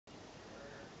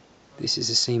This is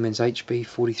a Siemens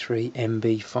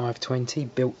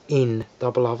HB43MB520 built-in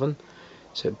double oven,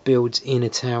 so it builds in a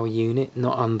tower unit,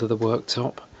 not under the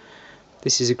worktop.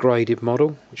 This is a graded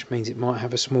model, which means it might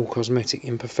have a small cosmetic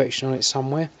imperfection on it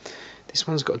somewhere. This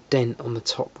one's got a dent on the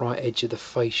top right edge of the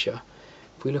fascia.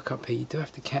 If we look up here, you do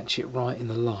have to catch it right in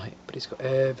the light, but it's got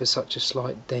ever such a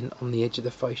slight dent on the edge of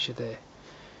the fascia there.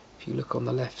 If you look on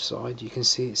the left side, you can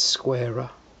see it's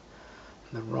squarer.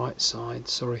 On the right side,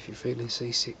 sorry if you're feeling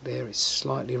seasick there, it's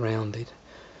slightly rounded.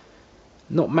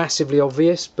 Not massively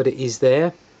obvious, but it is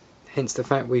there. Hence the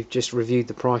fact we've just reviewed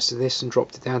the price of this and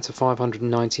dropped it down to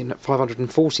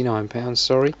 £549.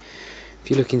 Sorry.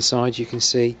 If you look inside, you can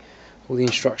see all the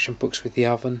instruction books with the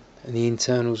oven, and the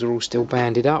internals are all still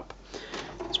banded up.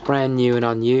 It's brand new and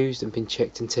unused and been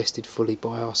checked and tested fully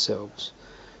by ourselves.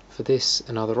 For this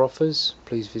and other offers,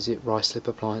 please visit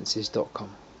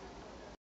ricelipappliances.com.